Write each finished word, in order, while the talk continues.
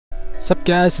Sup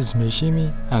guys, it's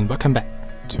Mizushimi and welcome back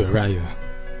to Erayu.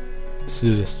 Let's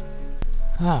do this.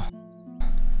 No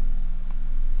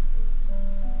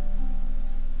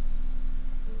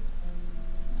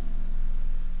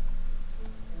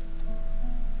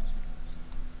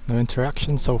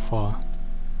interaction so far.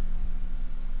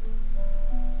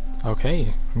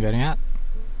 Okay, I'm getting out.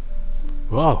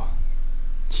 Whoa!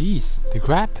 Jeez, the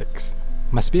graphics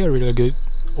must be a really good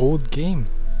old game.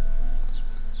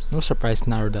 No surprise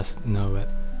Naru doesn't know it.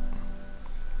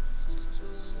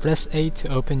 Press A to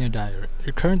open your diary.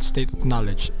 Your current state of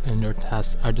knowledge and your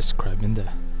tasks are described in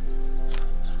there.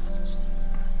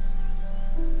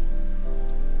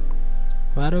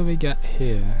 What do we got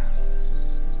here?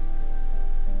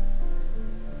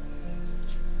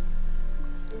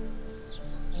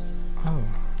 Oh.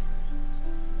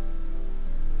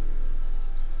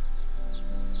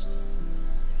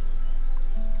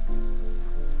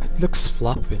 It looks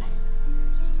fluffy.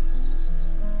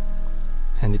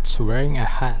 And it's wearing a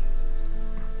hat.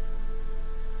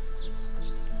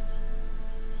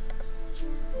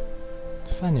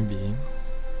 Funny being.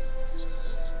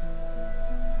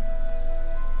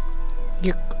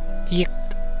 Yuk yuk.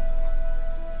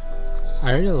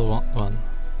 I really want one.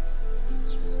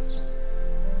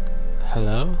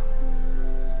 Hello?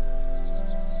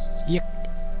 Yuk.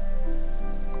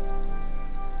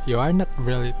 You are not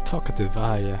really talkative,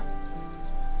 are you?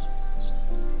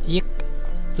 Yuk.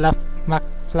 Fluff. Mac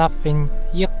fluffing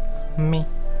yuk me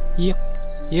yuk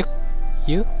yuk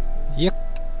you yuk.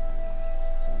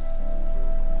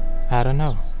 I don't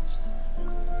know.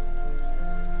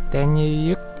 Then you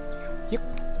yuk yuk.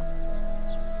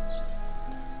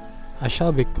 I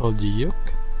shall be called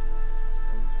Yuk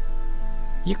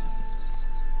Yuk.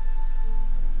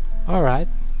 Alright.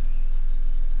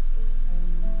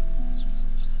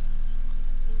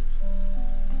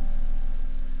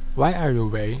 Why are you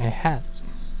wearing a hat?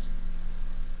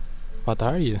 What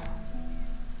are you?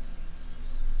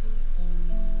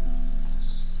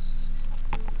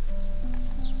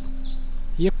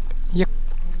 Yuk yuk,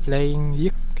 playing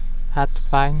yuk, hat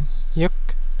fine yuk.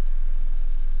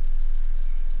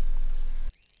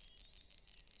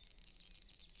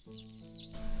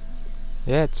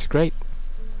 Yeah, it's great.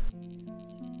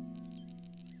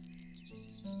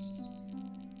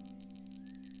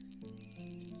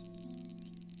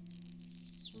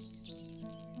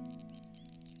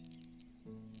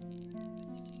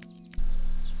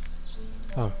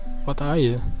 Oh, what are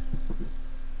you?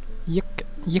 Yuk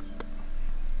yuk.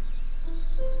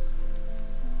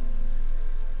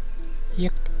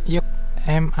 Yuk yuk,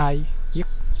 am I yuk?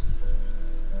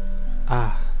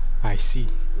 Ah, I see.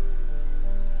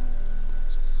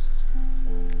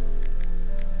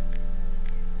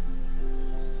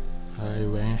 Are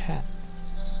you wearing a hat?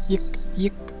 Yuk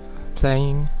yuk,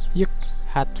 playing yuk,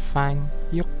 hat fine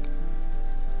yuk.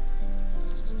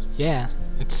 Yeah,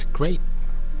 it's great.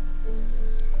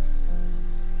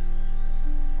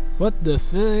 What the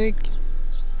fuck?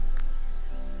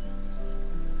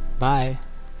 Bye.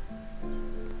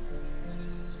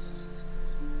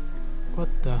 What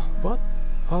the what?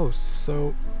 Oh,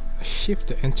 so shift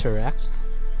to interact,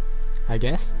 I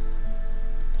guess.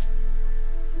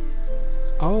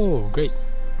 Oh, great.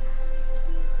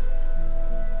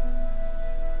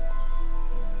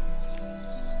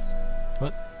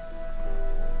 What?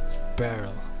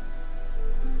 Barrel.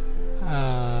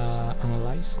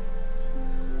 Analyze.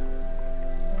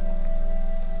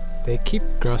 They keep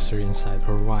grocery inside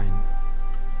or wine.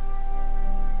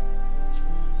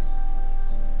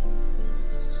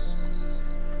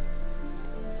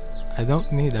 I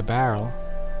don't need a barrel.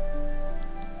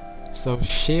 So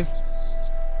shift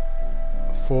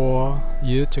for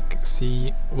you to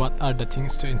see what are the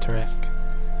things to interact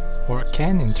or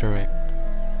can interact.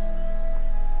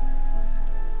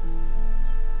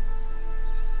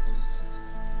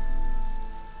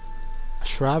 A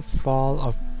shrub full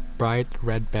of bright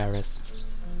red berries.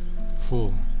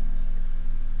 Full.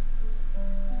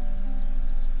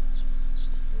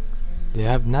 They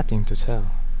have nothing to tell.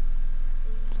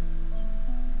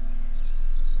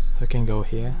 So I can go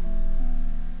here.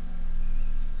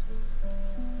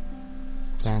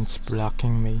 Plants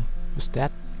blocking me. What's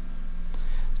that?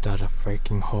 Is that a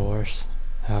freaking horse?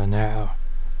 Oh no.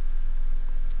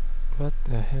 What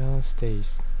the hell is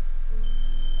this?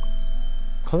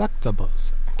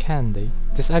 Collectibles. Candy.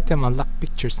 This item unlocks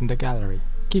pictures in the gallery.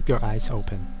 Keep your eyes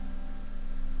open.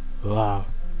 Wow.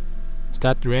 Is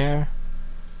that rare?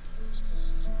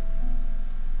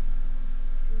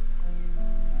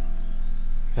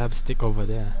 We have a stick over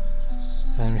there.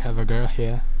 And we have a girl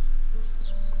here.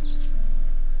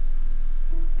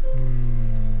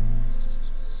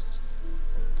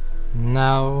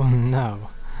 No, no.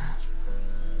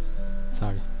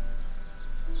 Sorry.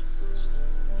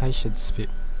 I should speak.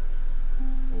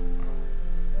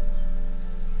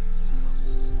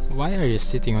 Why are you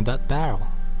sitting on that barrel?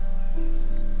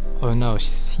 Oh no,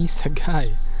 he's a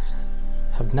guy.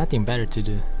 Have nothing better to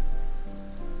do.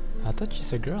 I thought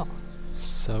she's a girl.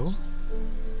 So?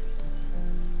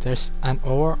 There's an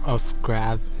ore of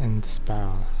grav in this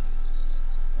barrel.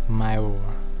 My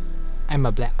ore. I'm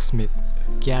a blacksmith.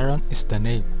 Garon is the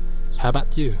name. How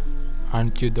about you?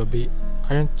 Aren't you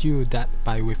that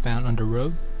boy we found on the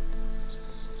road?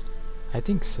 I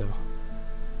think so.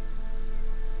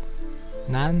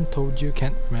 Nan told you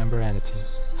can't remember anything.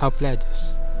 How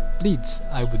pleased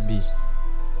I would be.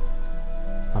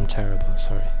 I'm terrible,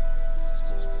 sorry.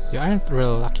 You aren't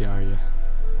real lucky, are you?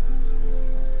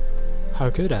 How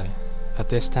could I? At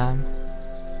this time?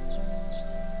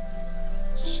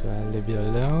 Should I leave you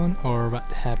alone, or what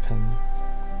happened?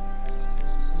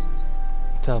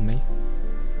 Tell me.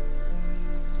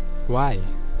 Why?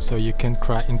 So you can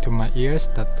cry into my ears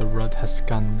that the road has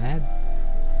gone mad?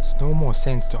 There's no more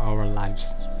sense to our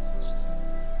lives.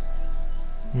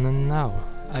 No,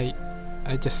 I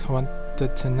just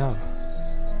wanted to know.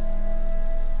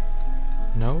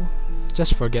 No?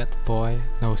 Just forget, boy.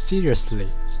 No, seriously.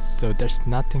 So there's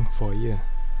nothing for you.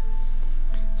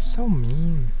 So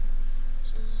mean.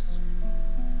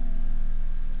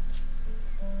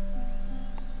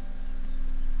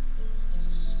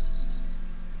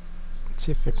 Let's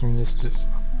see if I can use this.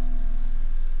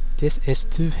 This is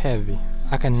too heavy.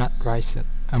 I cannot rise it.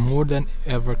 I more than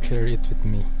ever carry it with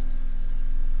me.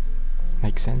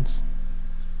 Makes sense?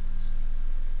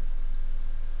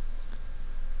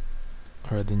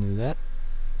 Already knew that.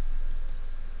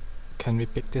 Can we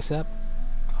pick this up?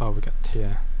 Oh, we got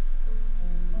here.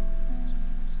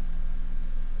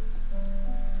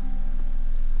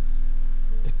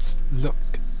 It's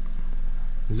looked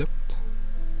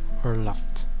or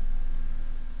locked.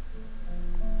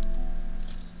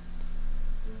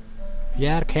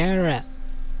 Yeah, carrot.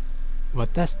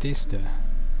 What does this do?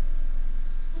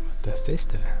 What does this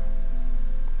do?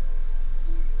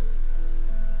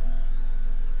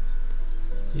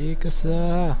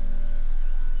 Ikusa.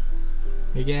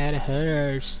 We got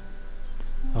hers.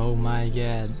 Oh my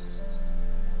god.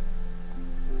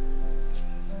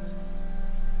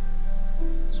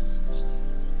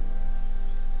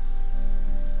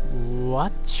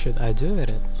 What should I do with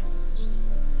it?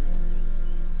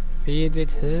 Feed it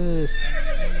his.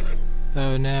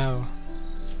 Oh no.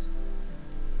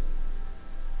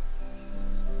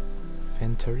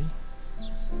 Inventory.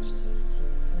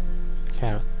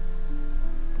 Carrot.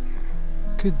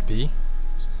 Could be.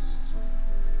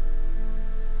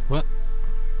 What?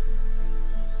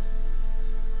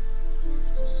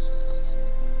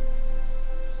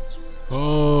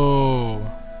 Oh.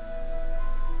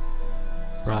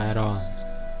 Right on.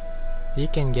 You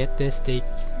can get this steak.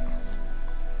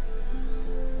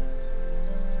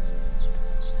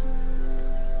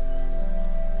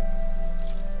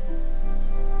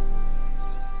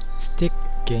 Stick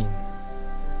gain.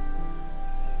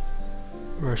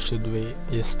 Where should we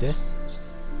use this?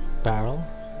 Barrel?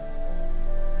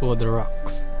 Or the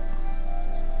rocks?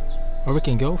 Or we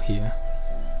can go here.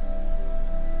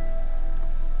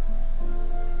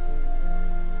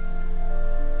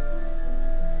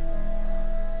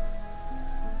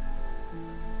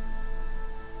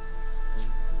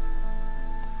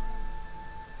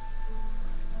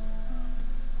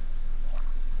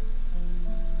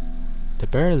 The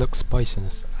bear looks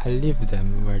poisonous. I leave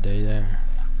them where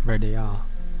they are.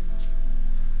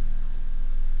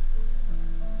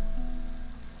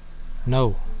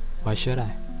 No, why should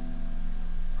I?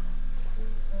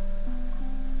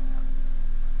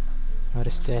 What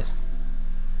is this?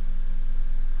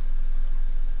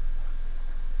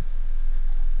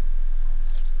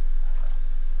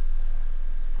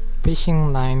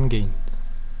 Fishing line gained.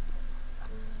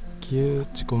 Q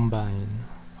to combine.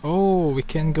 Oh, we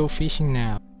can go fishing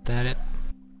now. That it.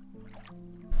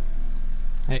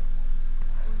 Hey.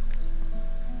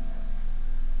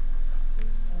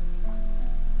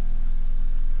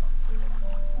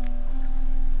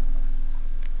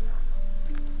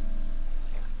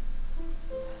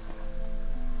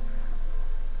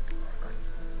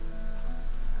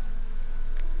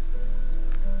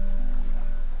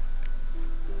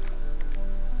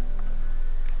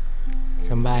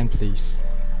 Combine, please.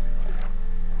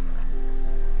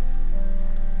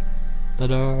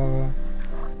 Ta-da!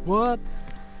 What?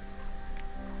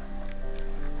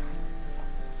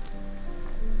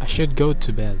 I should go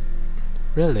to bed.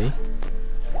 Really?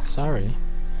 Sorry.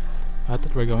 I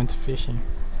thought we were going to fishing.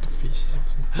 To fish.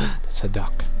 That's a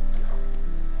duck.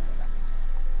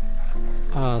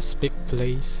 Speak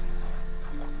please.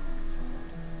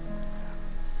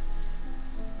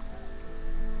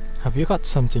 Have you got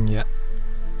something yet?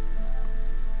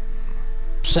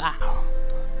 Pshaw!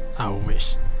 I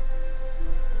wish.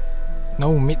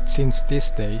 No meat since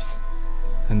these days.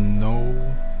 And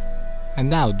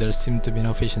now there seems to be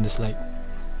no fish in this lake.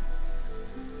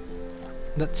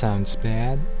 That sounds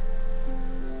bad.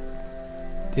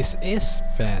 This is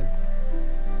bad.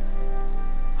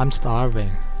 I'm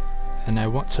starving, and I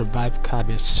won't survive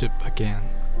cabbage soup again.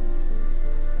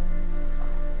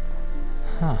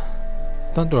 Huh.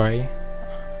 Don't worry.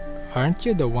 Aren't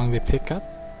you the one we pick up?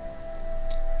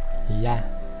 Yeah.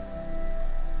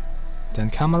 Then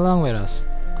come along with us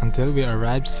until we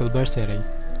arrive Silver City.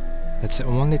 That's the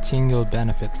only thing you'll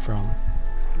benefit from.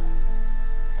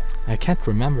 I can't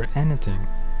remember anything.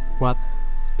 What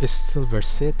is Silver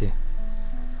City?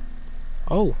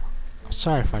 Oh,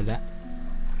 sorry for that.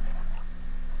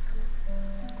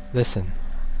 Listen,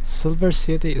 Silver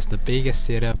City is the biggest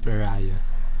city of Erayu.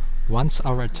 Once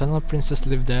our eternal princess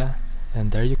lived there,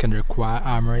 and there you can acquire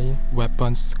armory,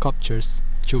 weapons, sculptures,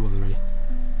 jewelry.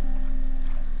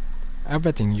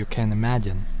 Everything you can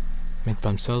imagine, made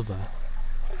from silver.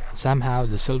 Somehow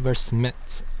the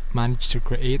silversmiths managed to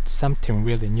create something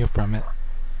really new from it.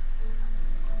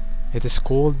 It is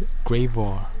called grave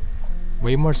ore,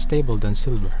 way more stable than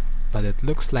silver, but it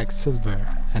looks like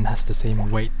silver and has the same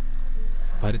weight.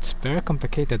 But it's very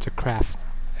complicated to craft,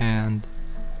 and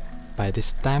by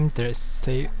this time there is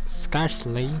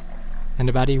scarcely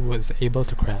anybody who was able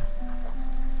to craft.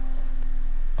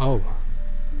 Oh.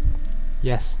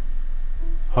 Yes.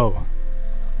 Oh.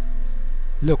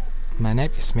 Look, my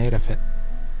knife is made of it.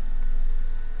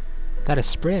 That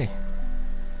is pretty.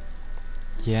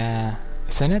 Yeah,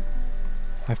 isn't it?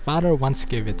 My father once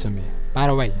gave it to me. By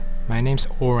the way, my name's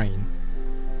Orain.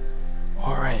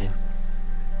 Orain.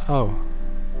 Oh,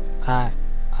 I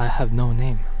have no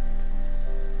name.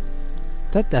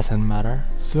 That doesn't matter.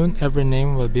 Soon every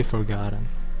name will be forgotten.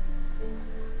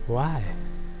 Why?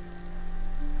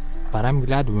 But I'm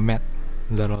glad we met,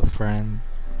 little friend.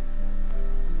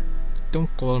 Don't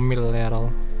call me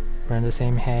little. We're in the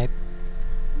same height.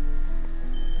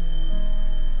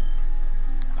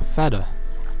 A feather.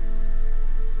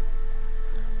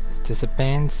 Is this a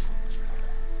pants?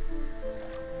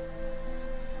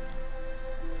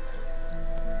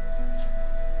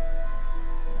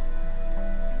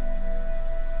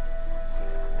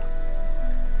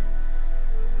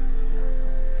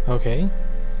 Okay.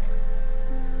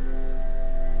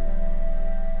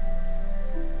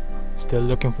 Still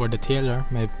looking for the tailor.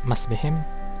 Must be him.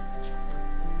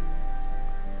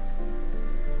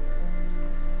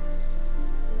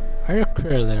 Are you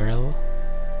queer, little?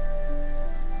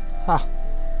 Ah,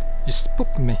 you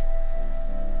spooked me.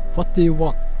 What do you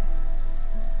want?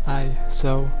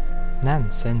 So Nan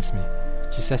sends me.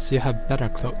 She says you have better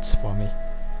clothes for me.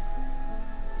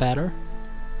 Better?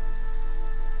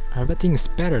 Everything is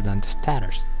better than these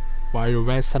tatters. Why you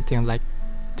wear something like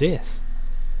this?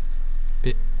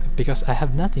 Because I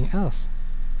have nothing else.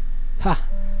 Ha!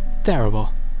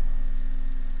 Terrible.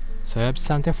 So you have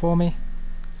something for me?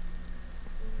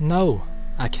 No,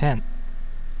 I can't.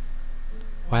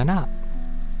 Why not?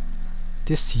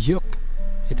 This YUK,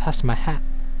 it has my hat.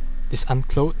 This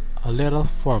unclothed, a little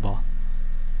horrible.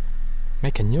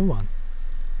 Make a new one.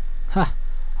 Ha!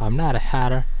 I'm not a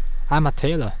hatter. I'm a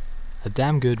tailor. A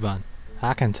damn good one,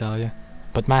 I can tell you.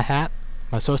 But my hat,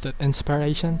 my source of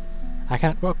inspiration, I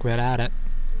can't work without it.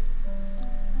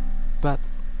 But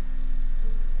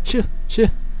shoo,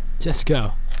 just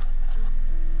go.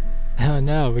 Oh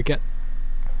no, we got.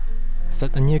 Is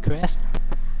that a new quest?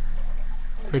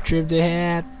 Retrieve the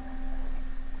hat.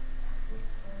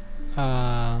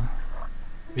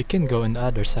 We can go on the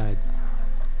other side.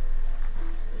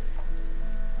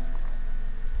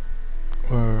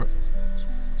 Or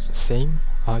same?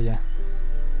 Oh yeah.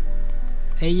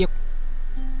 Hey YUK,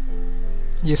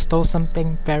 you stole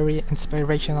something very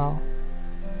inspirational.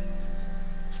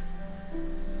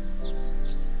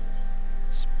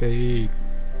 Speak.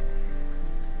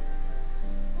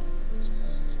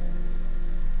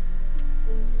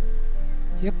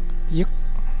 YUK YUK.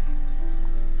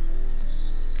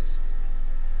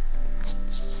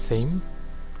 Same.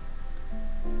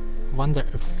 Wonder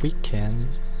if we can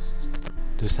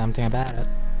do something about it.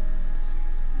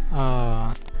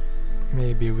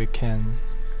 Maybe we can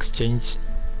exchange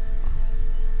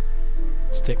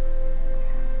stick.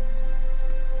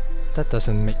 That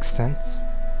doesn't make sense.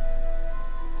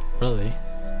 Really?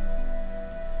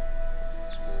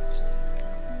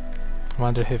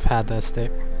 Wonder if had a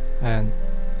stick and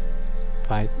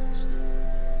fight.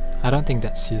 I don't think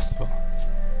that's useful.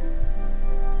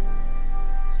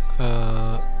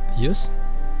 use?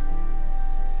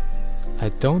 I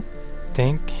don't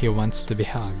think he wants to be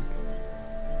hugged.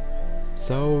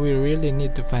 So we really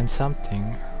need to find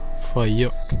something for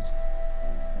Yuk.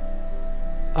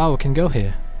 Oh, we can go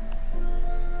here.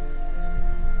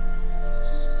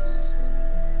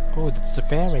 Oh, that's the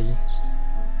ferry.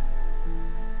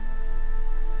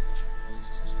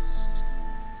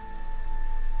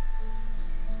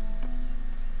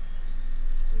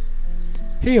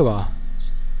 Here you are.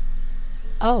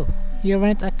 Oh, you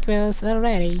weren't at clothes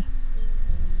already.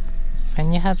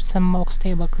 When you have some more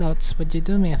stable clothes, would you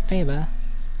do me a favor?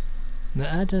 The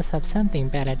others have something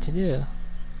better to do.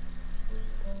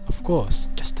 Of course,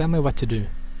 just tell me what to do.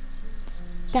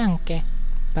 Danke,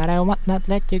 but I will not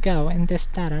let you go in this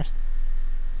status.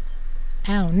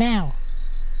 Ow, now!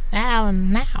 Ow,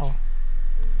 now!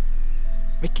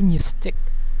 What can you stick?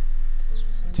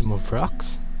 To move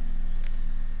rocks?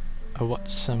 I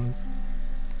watched some...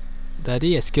 The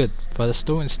idea is good, but the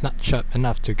stone is not sharp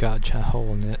enough to gouge a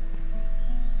hole in it.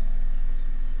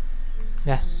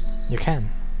 Yeah, you can.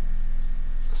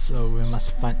 So we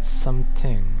must find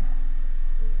something.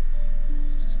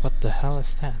 What the hell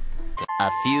is that? A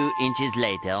few inches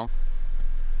later.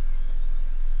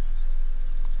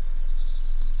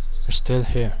 We're still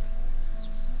here.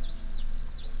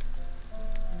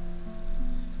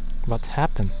 What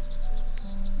happened?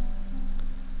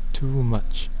 Too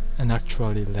much and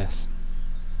actually less.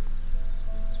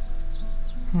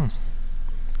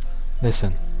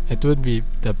 Listen, it would be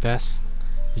the best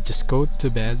you just go to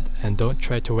bed and don't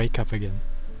try to wake up again.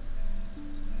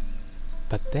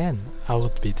 But then I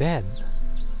would be dead.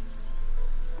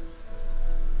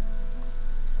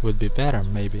 Would be better,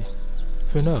 maybe.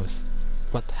 Who knows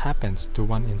what happens to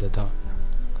one in the dark?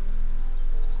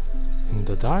 In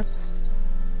the dark?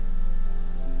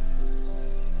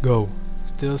 Go,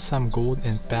 steal some gold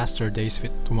and pass your days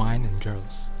with wine and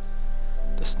girls.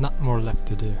 There's not more left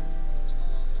to do.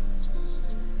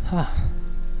 Huh.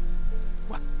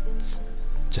 What?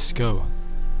 Just go.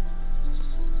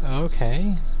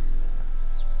 Okay.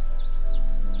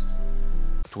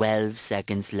 12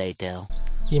 seconds later.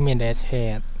 You mean that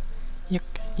head? Yuk,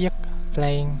 yuk,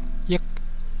 playing, yuk,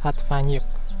 hot fun, yuk.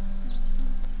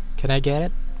 Can I get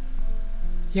it?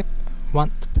 Yuk,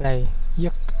 want to play,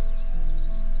 yuk.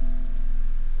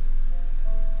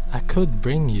 I could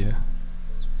bring you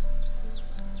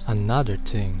another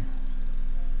thing.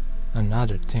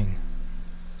 Another thing.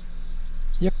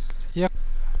 Yuk, yuk,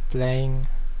 playing.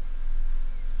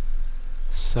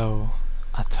 So,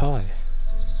 a toy.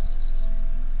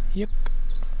 Yuk.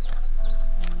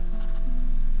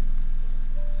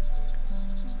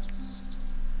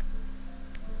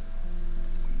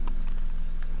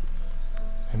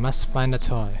 We must find a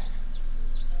toy.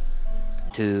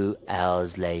 2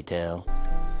 hours later.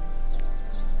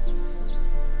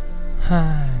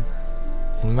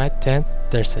 In my tent,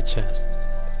 there's a chest.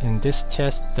 In this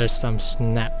chest, there's some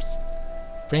snaps.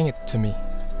 Bring it to me,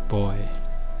 boy.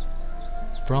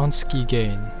 Bronze key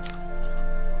gain.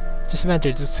 Just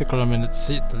venture to circle a minute to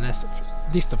see the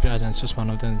least of your items, just one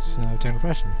of them is general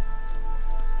impression.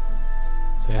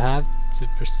 So you have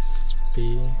super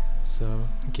speed, so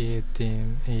give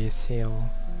him a seal.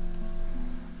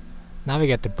 Now we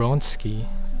get the bronze key.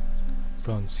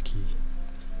 Bronze key.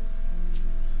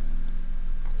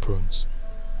 Bronze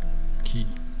key.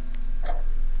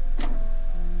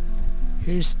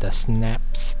 Here's the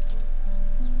snaps.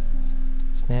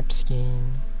 Snap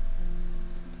skin.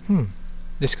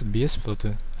 This could be useful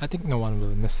too. I think no one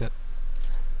will miss it.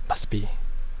 Must be.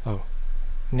 Oh.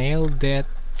 Nailed it.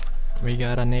 We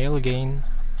got a nail gain.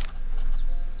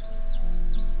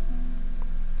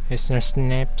 Here's your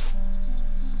snaps.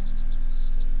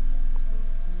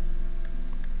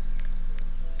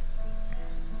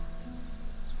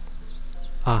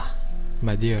 Ah,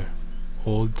 my dear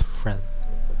old friend.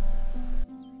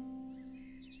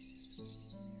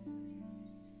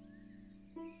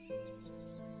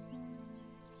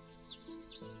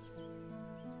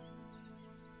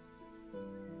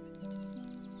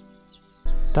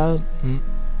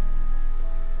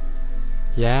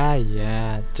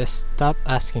 Yeah, just stop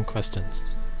asking questions.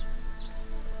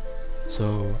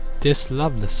 So, this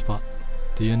lovely spot,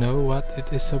 do you know what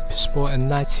it is so peaceful at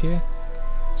nights here?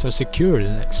 So secure,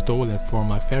 like stolen from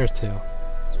my fairy tale.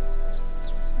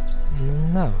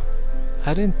 No,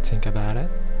 I didn't think about it.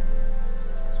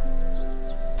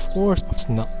 Of course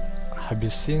not. Have you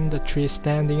seen the tree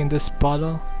standing in this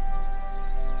puddle?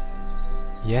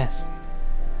 Yes.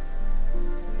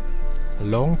 A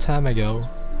long time ago,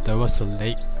 there was a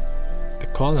lake. The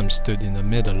column stood in the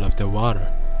middle of the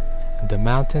water, and the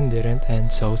mountain didn't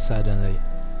end so suddenly.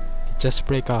 It just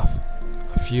broke off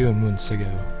a few moons ago.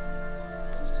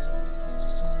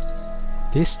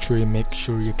 This tree makes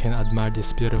sure you can admire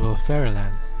this beautiful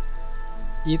fairyland.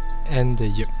 It and the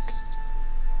yuk.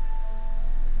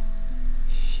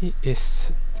 He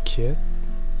is cute.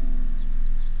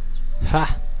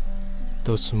 Ha!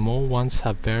 Those small ones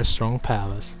have very strong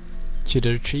powers.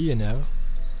 Cheater tree, you know.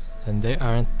 And they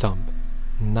aren't dumb.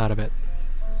 Not a bit.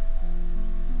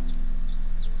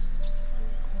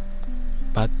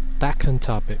 But back on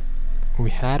topic. We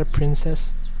had a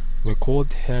princess. We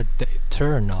called her the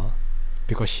Eternal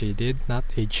because she did not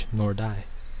age nor die.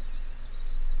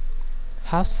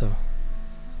 How so?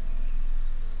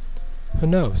 Who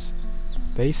knows?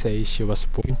 They say she was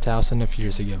born thousands of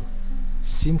years ago.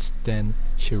 Since then,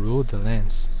 she ruled the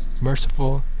lands,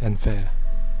 merciful and fair.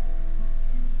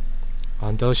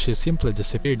 Until she simply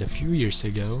disappeared a few years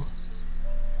ago.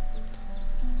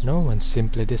 No one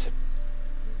simply disappeared.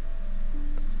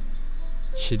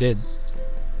 She did.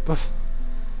 Poof.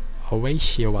 Away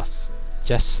she was.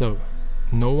 Just so.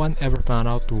 No one ever found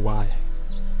out why.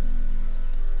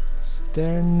 Is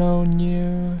there no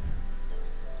new...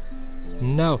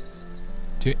 No.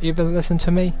 Do you even listen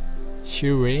to me? She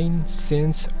reigned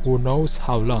since who knows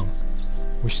how long.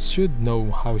 We should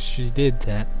know how she did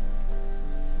that.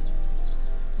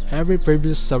 Every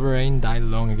previous sovereign died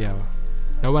long ago.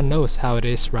 No one knows how it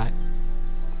is, right?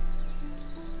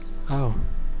 Oh.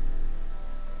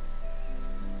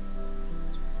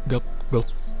 Gulp, gulp,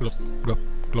 gulp, gulp,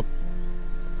 gulp.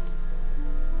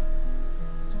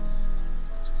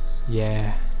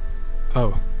 Yeah.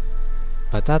 Oh.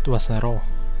 But that wasn't all.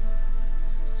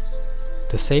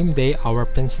 The same day our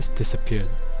princess disappeared.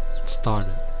 It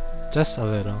started. Just a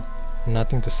little.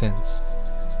 Nothing to sense.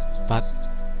 But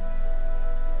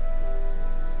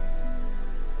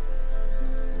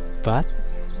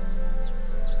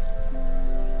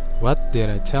what did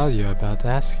I tell you about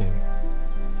asking?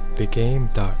 It became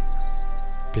dark.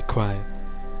 Be quiet.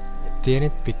 It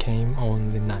didn't become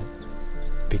only night.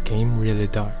 It became really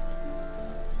dark.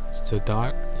 So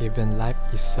dark even life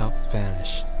itself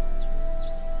vanished.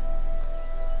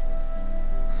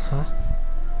 Huh?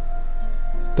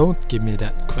 Don't give me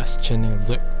that questioning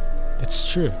look.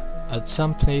 It's true. At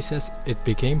some places it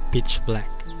became pitch black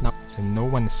and no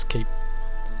one escaped.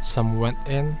 Some went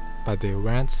in, but they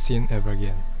weren't seen ever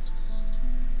again.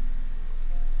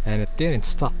 And it didn't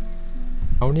stop.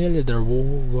 How nearly the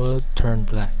whole world turned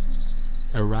black.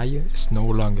 Erayu is no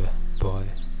longer, boy.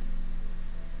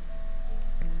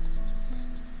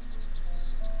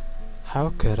 How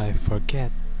could I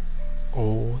forget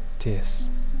all this?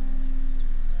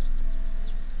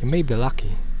 You may be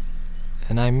lucky,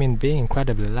 and I mean being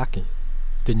incredibly lucky.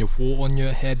 Then you fall on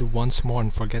your head once more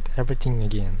and forget everything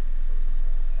again.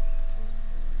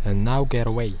 And now get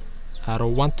away. I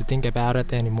don't want to think about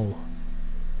it anymore.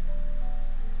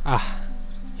 Ah,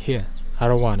 here, I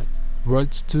don't want it.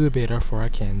 Words too bitter for a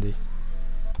candy.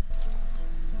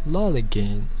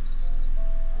 Lollygain.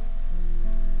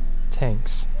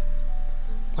 Thanks.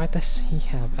 Why does he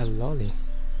have a lolly?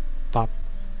 Pop.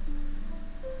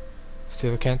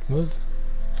 Still can't move?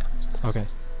 Okay.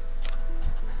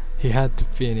 He had to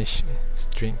finish his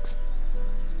drinks.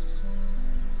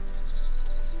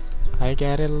 I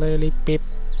got a lily pip.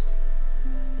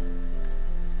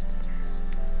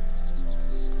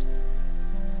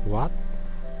 What?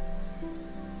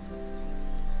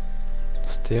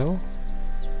 Still?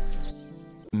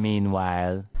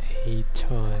 Meanwhile, A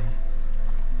toy.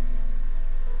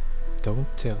 Don't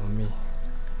tell me.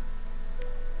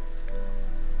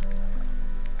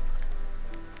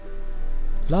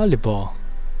 Lollyball.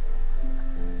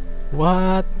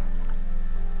 What?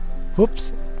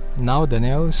 Whoops. Now the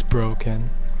nail is broken.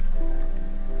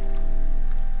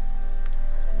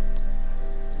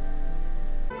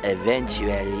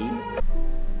 eventually,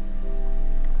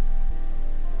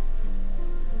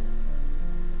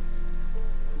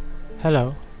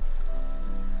 Hello.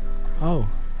 Oh,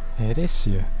 it is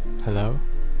you. Hello.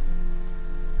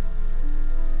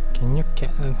 Can you get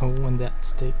a hole on that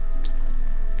stick?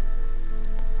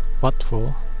 What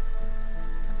for?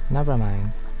 Never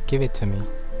mind. Give it to me.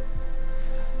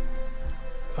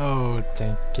 Oh,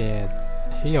 thank God.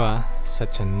 Here you are.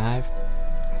 Such a knife.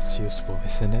 It's useful,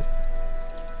 isn't it?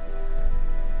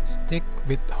 Stick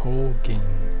with whole game.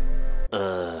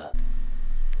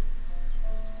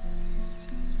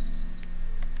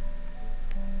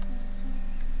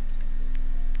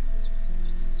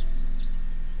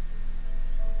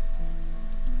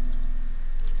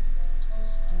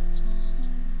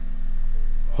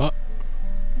 What?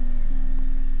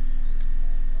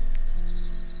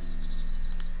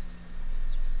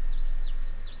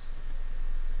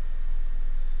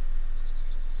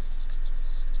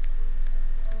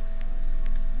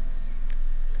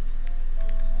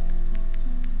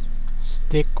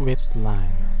 Stick with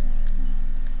line.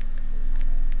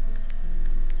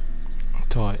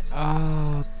 Toy.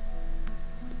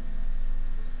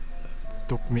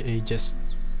 Took me ages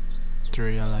to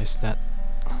realize that.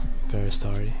 Very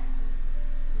sorry.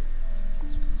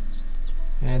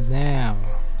 And now,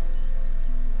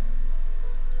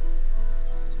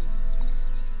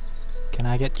 can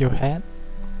I get your head?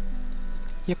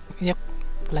 Yuk,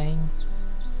 playing.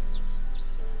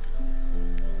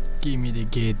 Give me the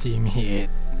game head.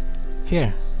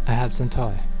 Here, I have some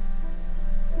toy.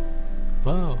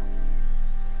 Whoa.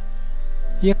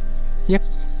 Yuk, yuk,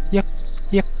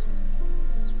 yuk.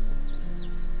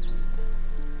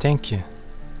 Thank you.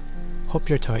 Hope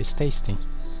your toy is tasty.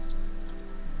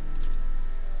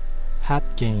 Hat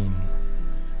game.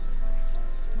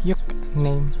 Yuk,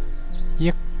 name.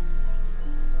 Yuk.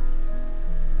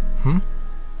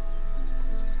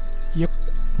 Yuk,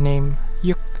 name.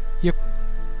 Yuk, yuk.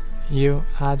 You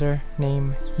other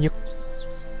name. Yuk.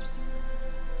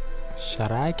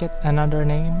 Should I get another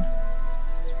name?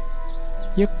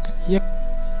 Yuk, yuk.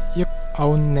 Yuk,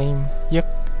 own name. Yuk,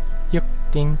 yuk.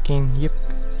 Thinking. Yuk,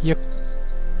 yuk.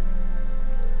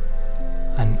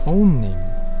 An own name?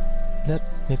 Let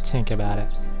me think about it.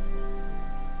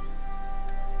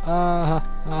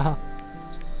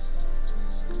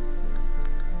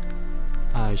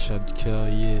 I should kill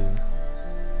you.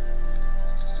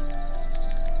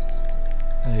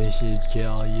 I should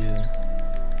kill you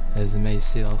as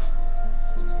myself.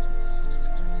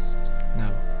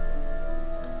 No.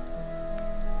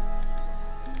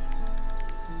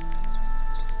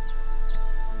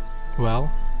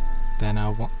 Well, then I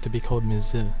want to be called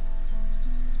Mizu.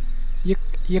 Yuk,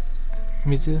 yuk.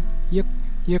 Mizu. Yuk,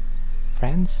 yuk.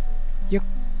 Friends. Yuk.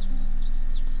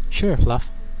 Sure, Fluff.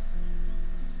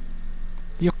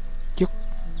 Yuk, yuk.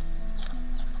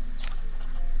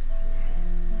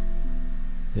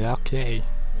 Yeah, okay.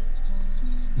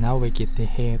 Now we get the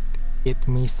head. Get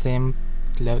me same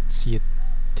clothes you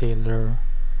tailor,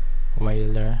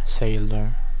 whaler,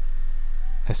 sailor,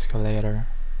 escalator.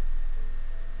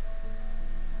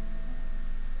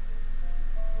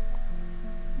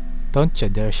 Don't you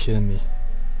dare shoot me.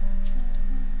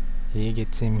 He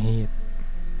gets him hit.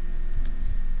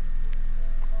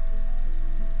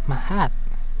 My hat,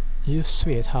 You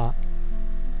sweetheart.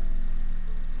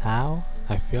 now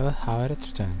I feel how it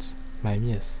returns. My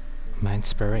muse, my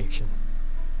inspiration.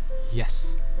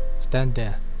 Yes, stand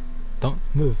there. Don't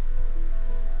move.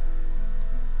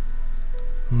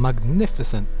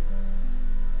 Magnificent.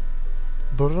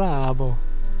 bravo.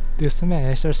 This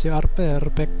measures you are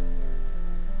perfect.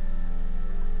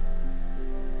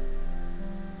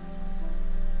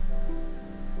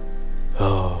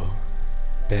 Oh,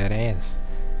 badass.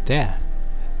 There,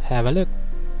 have a look.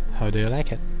 How do you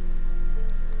like it?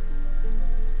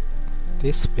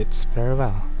 This fits very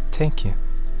well. Thank you.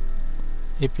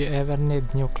 If you ever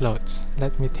need new clothes,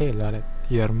 let me tailor it.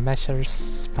 Your measures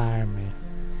inspire me.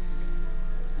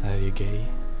 Are you gay?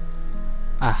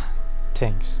 Ah,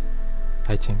 thanks.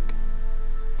 I think.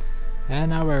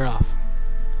 And now we're off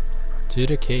to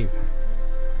the cave.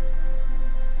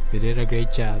 We did a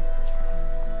great job.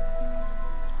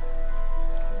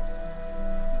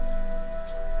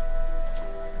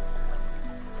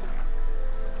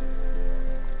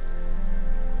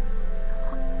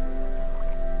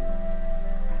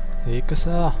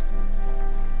 Ikusa.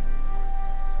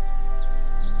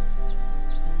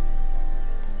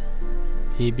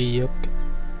 Yuk.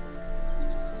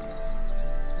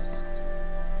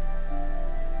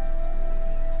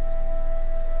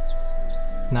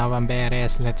 Now I'm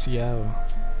badass, let's go.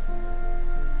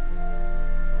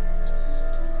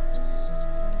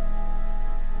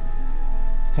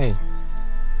 Hey.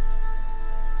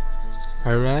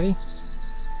 Are you ready?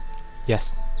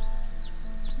 Yes.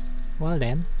 Well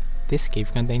then, this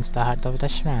cave contains the heart of the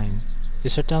shrine. You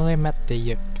certainly met the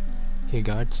Yuk. He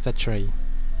guards the tree,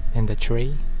 and the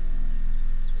tree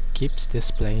keeps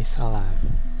this place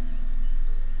alive.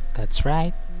 That's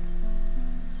right.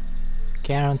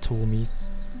 Karen told me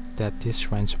that this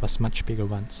shrine was much bigger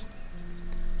once.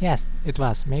 Yes, it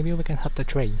was. Maybe we can help the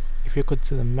tree. If you could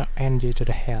send more energy to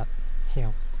the head.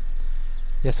 Help.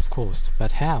 Yes, of course,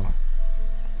 but how?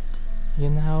 You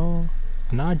know,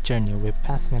 on our journey we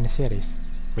passed many cities,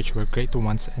 which were great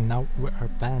once and now were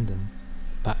abandoned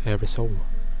by every soul.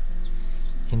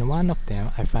 In one of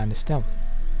them I found a stone.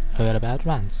 I heard about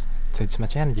once. It had so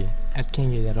much energy, I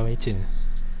can get it away too.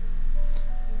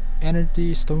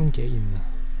 Energy stone game.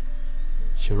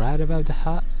 She right about the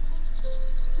heart?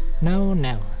 no,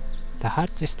 the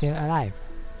heart is still alive.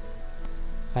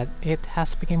 But it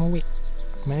has become weak.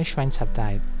 Many shrines have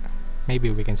died. Maybe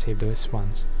we can save those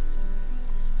ones.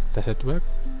 Does it work?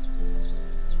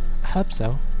 I hope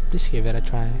so. Please give it a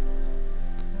try.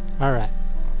 Alright,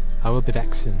 I will be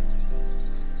back soon.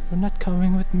 You're not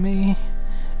coming with me.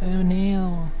 Oh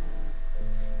no.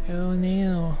 Oh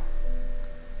no.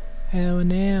 Oh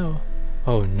no.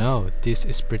 Oh no, this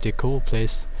is pretty cool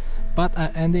place. But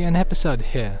I'm ending an episode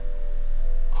here.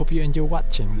 Hope you enjoy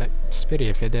watching. Like this video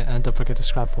if you did, and don't forget to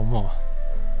subscribe for more.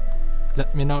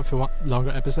 Let me know if you want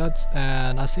longer episodes,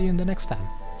 and I'll see you in the next time.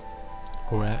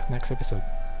 Or next episode.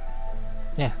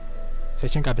 Yeah. Stay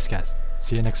tuned, guys.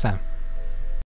 See you next time.